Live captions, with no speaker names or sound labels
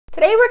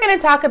Today we're going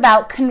to talk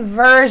about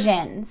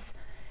conversions.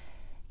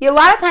 A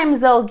lot of times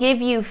they'll give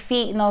you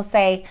feet and they'll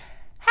say,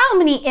 how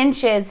many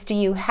inches do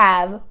you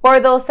have? Or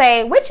they'll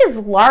say, which is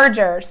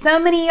larger, so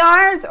many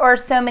yards or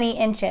so many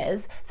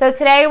inches? So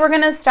today we're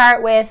going to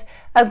start with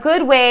a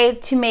good way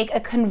to make a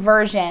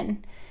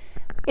conversion.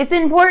 It's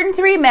important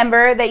to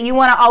remember that you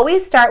want to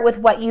always start with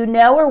what you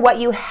know or what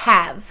you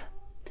have.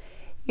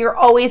 You're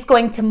always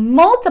going to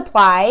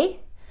multiply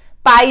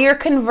by your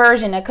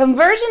conversion. A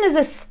conversion is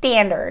a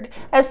standard.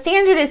 A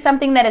standard is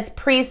something that is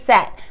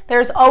preset.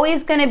 There's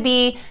always going to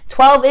be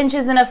 12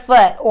 inches in a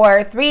foot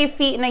or 3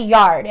 feet in a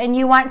yard, and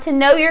you want to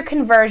know your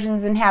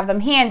conversions and have them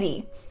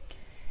handy.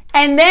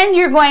 And then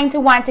you're going to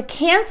want to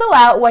cancel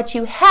out what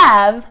you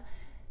have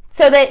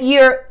so that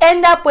you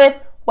end up with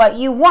what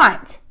you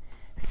want.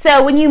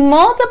 So when you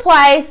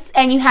multiply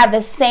and you have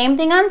the same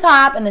thing on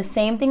top and the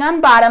same thing on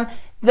bottom,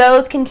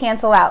 those can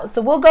cancel out.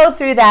 So we'll go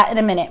through that in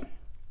a minute.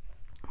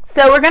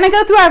 So we're going to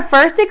go through our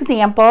first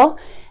example,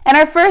 and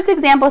our first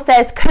example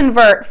says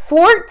convert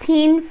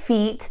 14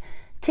 feet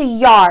to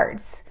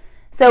yards.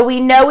 So we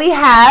know we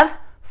have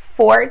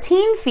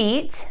 14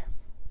 feet.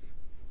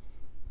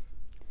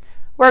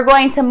 We're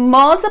going to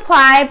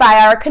multiply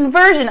by our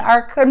conversion.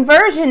 Our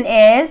conversion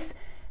is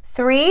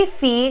 3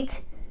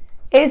 feet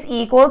is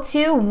equal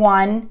to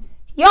 1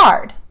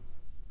 yard.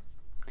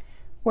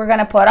 We're going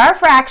to put our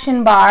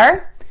fraction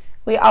bar.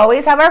 We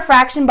always have our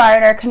fraction bar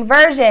in our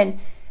conversion.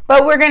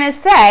 But we're going to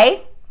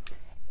say,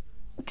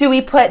 do we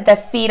put the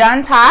feet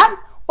on top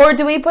or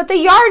do we put the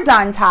yards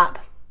on top?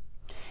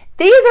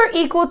 These are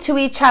equal to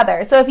each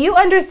other. So if you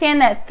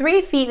understand that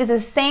 3 feet is the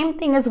same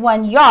thing as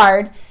 1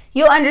 yard,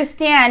 you'll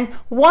understand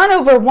 1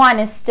 over 1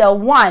 is still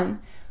 1.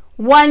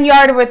 1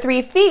 yard over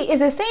 3 feet is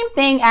the same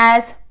thing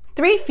as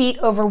 3 feet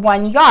over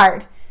 1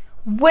 yard.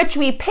 Which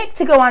we pick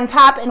to go on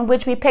top and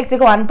which we pick to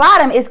go on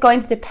bottom is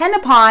going to depend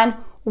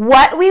upon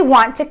what we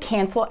want to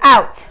cancel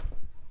out.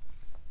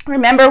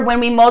 Remember,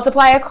 when we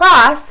multiply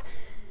across,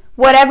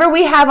 whatever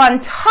we have on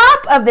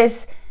top of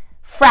this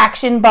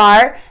fraction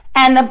bar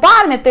and the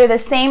bottom, if they're the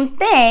same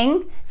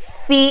thing,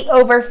 feet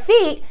over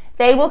feet,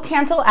 they will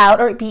cancel out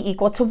or be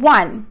equal to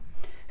 1.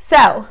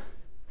 So,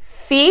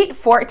 feet,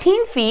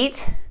 14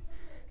 feet,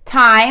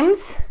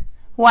 times,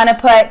 want to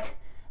put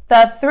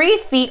the 3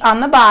 feet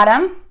on the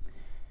bottom.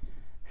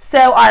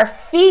 So our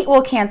feet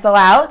will cancel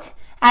out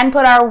and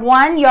put our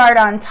 1 yard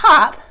on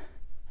top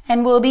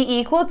and will be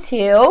equal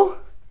to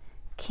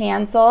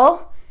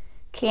cancel,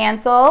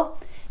 cancel.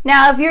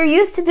 Now, if you're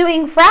used to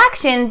doing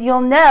fractions,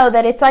 you'll know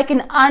that it's like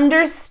an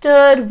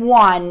understood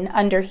 1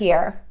 under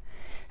here.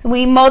 So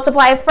we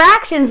multiply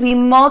fractions, we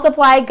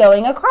multiply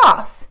going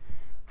across.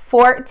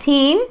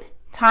 14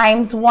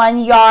 times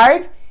 1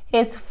 yard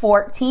is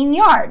 14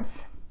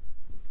 yards.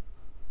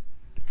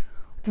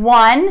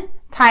 1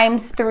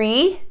 times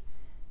 3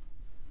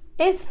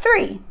 is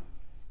 3.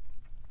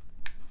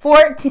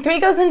 3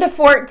 goes into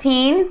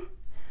 14.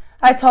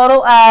 A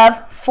total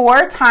of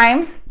 4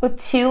 times with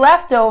 2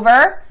 left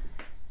over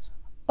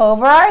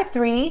our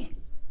 3,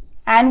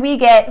 and we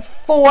get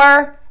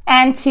 4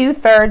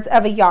 2/3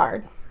 of a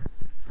yard.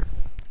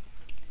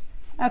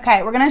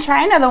 Okay, we're going to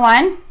try another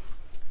one.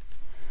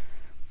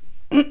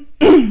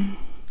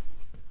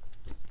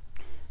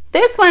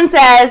 This one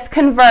says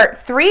convert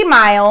 3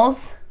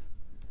 miles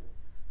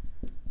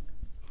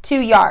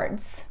to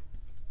yards.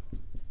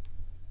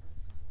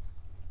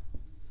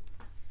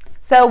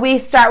 So we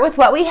start with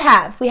what we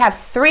have. We have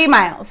 3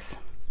 miles.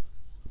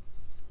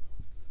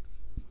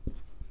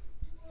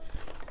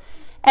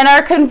 And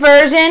our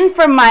conversion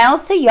from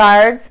miles to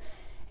yards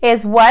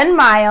is 1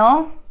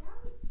 mile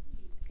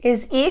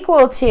is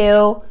equal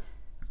to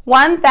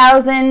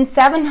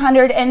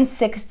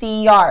 1,760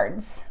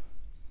 yards.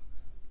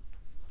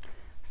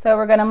 So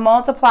we're going to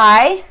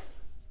multiply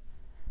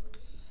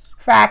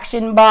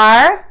fraction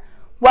bar.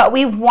 What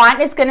we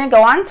want is going to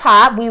go on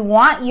top. We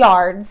want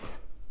yards.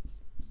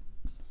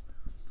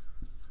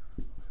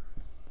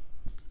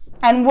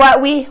 And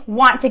what we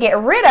want to get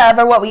rid of,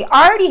 or what we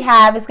already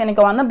have, is going to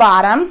go on the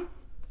bottom.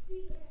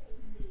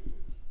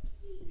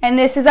 And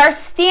this is our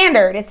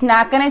standard. It's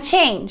not going to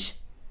change.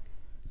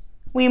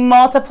 We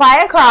multiply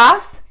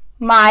across.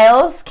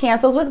 Miles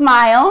cancels with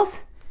miles.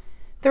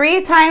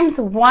 3 times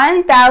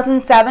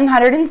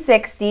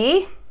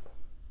 1,760.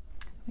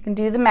 We can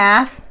do the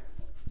math.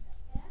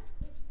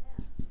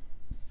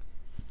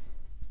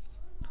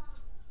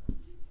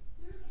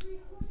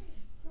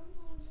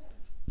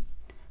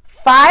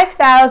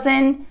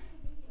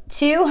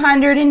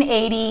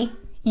 5,280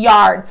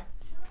 yards.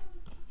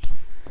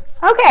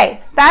 Okay,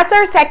 that's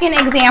our second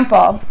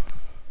example.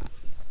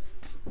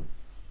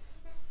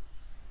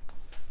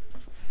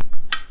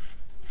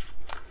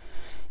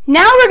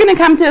 Now we're going to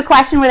come to a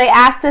question where they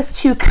asked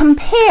us to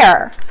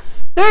compare.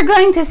 They're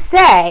going to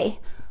say,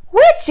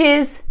 which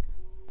is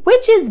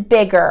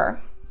bigger?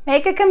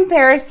 Make a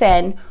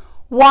comparison.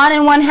 1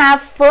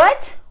 1/2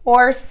 foot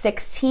or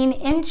 16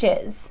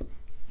 inches?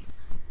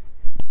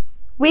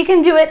 We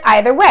can do it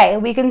either way.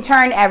 We can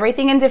turn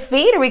everything into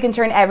feet or we can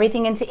turn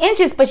everything into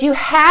inches, but you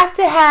have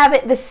to have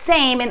it the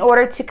same in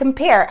order to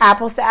compare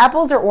apples to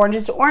apples or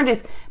oranges to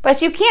oranges, but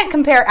you can't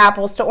compare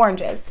apples to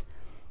oranges.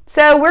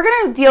 So we're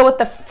going to deal with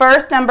the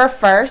first number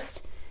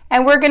first,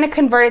 and we're going to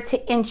convert it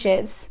to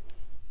inches.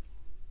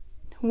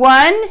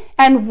 1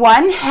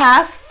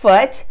 1/2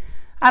 foot.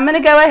 I'm going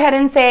to go ahead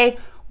and say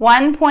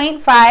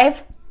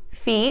 1.5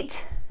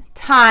 feet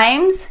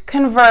times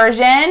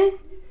conversion.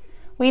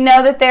 We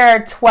know that there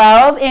are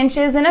 12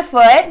 inches in a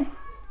foot.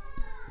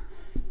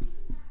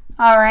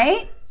 All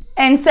right.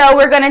 And so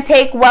we're going to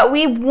take what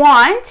we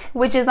want,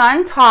 which is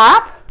on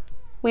top.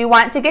 We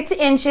want to get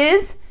to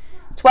inches,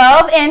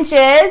 12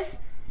 inches.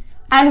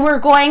 And we're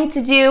going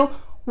to do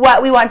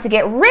what we want to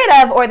get rid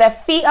of, or the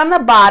feet on the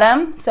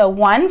bottom. So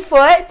 1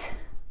 foot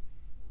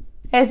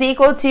is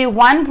equal to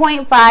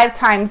 1.5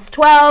 times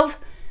 12,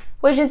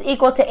 which is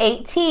equal to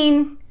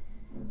 18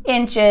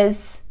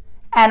 inches.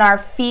 And our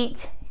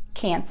feet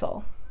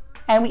cancel.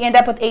 And we end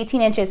up with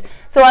 18 inches.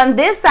 So on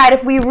this side,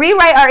 if we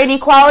rewrite our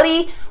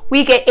inequality,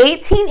 we get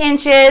 18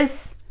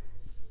 inches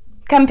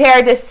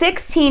compared to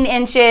 16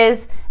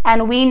 inches,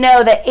 and we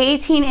know that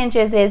 18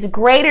 inches is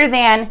greater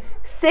than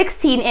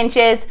 16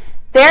 inches.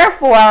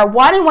 Therefore,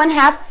 1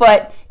 1/2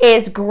 foot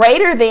is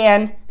greater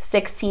than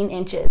 16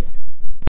 inches.